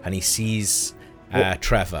and he sees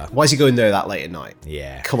Trevor. Why is he going there that late at night?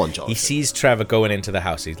 Yeah. Come on, Jonathan. He sees Trevor going into the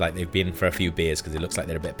house. He's like, they've been for a few beers because it looks like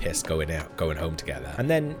they're a bit pissed going home together. And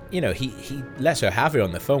then, he lets her have it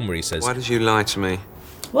on the phone where he says, Why did you lie to me?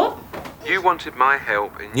 What? You wanted my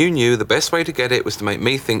help, and you knew the best way to get it was to make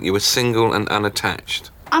me think you were single and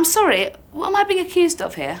unattached. I'm sorry, what am I being accused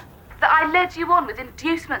of here? That I led you on with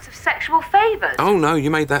inducements of sexual favours. Oh no, you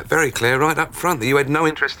made that very clear right up front, that you had no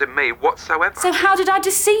interest in me whatsoever. So how did I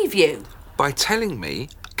deceive you? By telling me,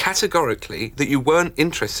 categorically, that you weren't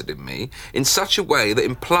interested in me in such a way that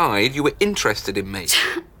implied you were interested in me.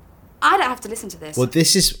 I don't have to listen to this. Well,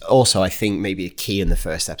 this is also, I think, maybe a key in the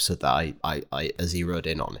first episode that I zeroed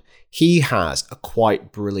in on. He has a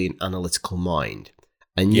quite brilliant analytical mind.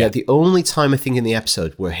 And yet the only time I think in the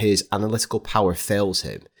episode where his analytical power fails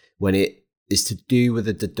him, when it is to do with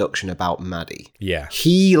a deduction about Maddie. Yeah.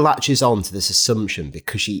 He latches on to this assumption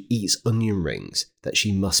because she eats onion rings that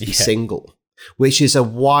she must be single, which is a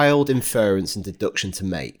wild inference and deduction to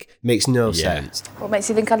make. Makes no sense. What makes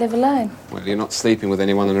you think I live alone? Well, you're not sleeping with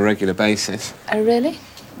anyone on a regular basis. Oh, really?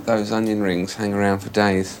 Those onion rings hang around for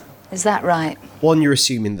days. Is that right? One, you're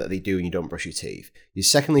assuming that they do and you don't brush your teeth. You're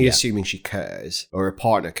secondly assuming she cares, or her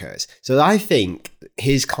partner cares. So I think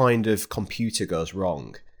his kind of computer goes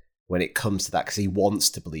wrong when it comes to that, because he wants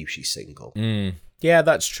to believe she's single. Yeah,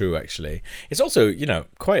 that's true, actually. It's also, you know,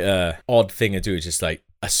 quite a odd thing to do, is just like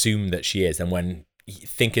assume that she is, and when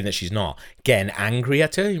thinking that she's not, getting angry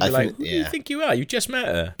at her, you'd be like, who do you think you are? You just met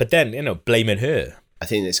her. But then, you know, blaming her. I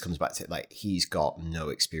think this comes back to, like, he's got no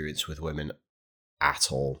experience with women at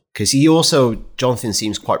all. Because he also, Jonathan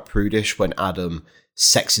seems quite prudish when Adam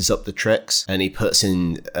sexes up the tricks and he puts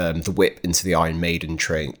in the whip into the Iron Maiden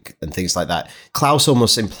trick and things like that. Klaus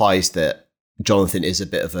almost implies that Jonathan is a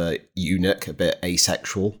bit of a eunuch, a bit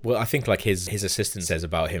asexual. Well, I think like his assistant says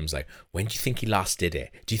about him is like, when do you think he last did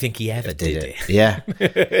it? Do you think he ever did it? Yeah.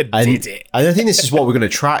 Did it. And I think this is what we're going to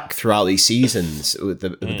track throughout these seasons with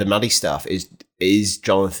the Maddie stuff, is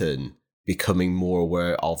Jonathan becoming more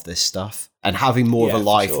aware of this stuff and having more of a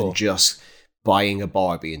life than just buying a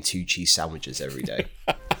Barbie and 2 cheese sandwiches every day.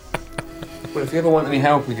 Well, if you ever want any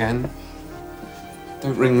help again,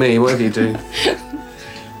 don't ring me, whatever you do.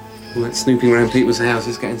 All that snooping around people's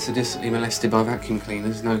houses, getting sadistically molested by vacuum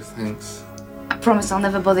cleaners, no thanks. I promise I'll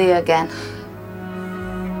never bother you again.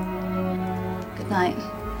 Good night.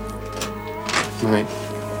 Night.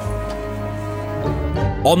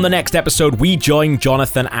 On the next episode, we join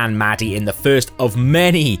Jonathan and Maddie in the first of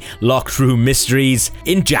many locked room mysteries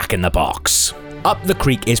in Jack in the Box. Up the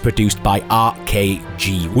Creek is produced by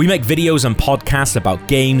RKG. We make videos and podcasts about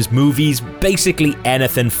games, movies, basically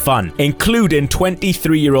anything fun, including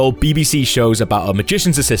 23-year-old BBC shows about a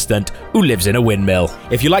magician's assistant who lives in a windmill.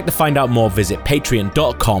 If you'd like to find out more, visit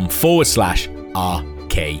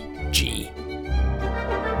patreon.com/RKG.